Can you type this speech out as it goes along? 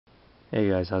Hey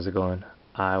guys, how's it going?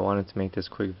 I wanted to make this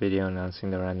quick video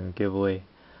announcing the random giveaway.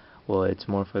 Well, it's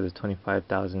more for the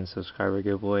 25,000 subscriber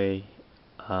giveaway,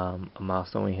 a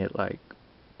milestone we hit like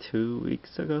 2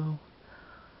 weeks ago.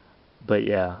 But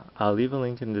yeah, I'll leave a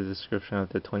link in the description of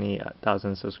the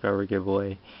 20,000 subscriber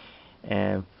giveaway.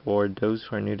 And for those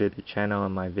who are new to the channel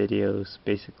and my videos,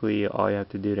 basically all you have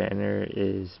to do to enter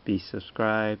is be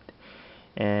subscribed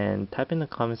and type in the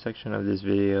comment section of this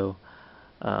video.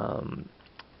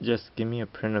 Just give me a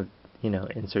print of,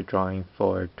 insert drawing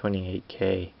for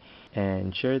 28K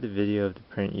and share the video of the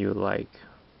print you like.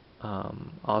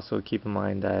 Also keep in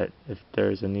mind that if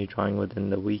there's a new drawing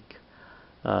within the week,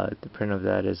 the print of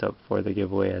that is up for the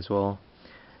giveaway as well.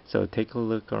 So take a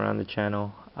look around the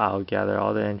channel. I'll gather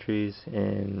all the entries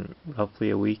in roughly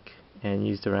a week and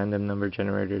use the random number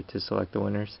generator to select the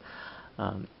winners.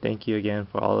 Thank you again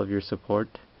for all of your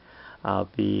support.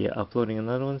 I'll be uploading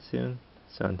another one soon,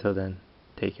 so until then,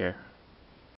 take care.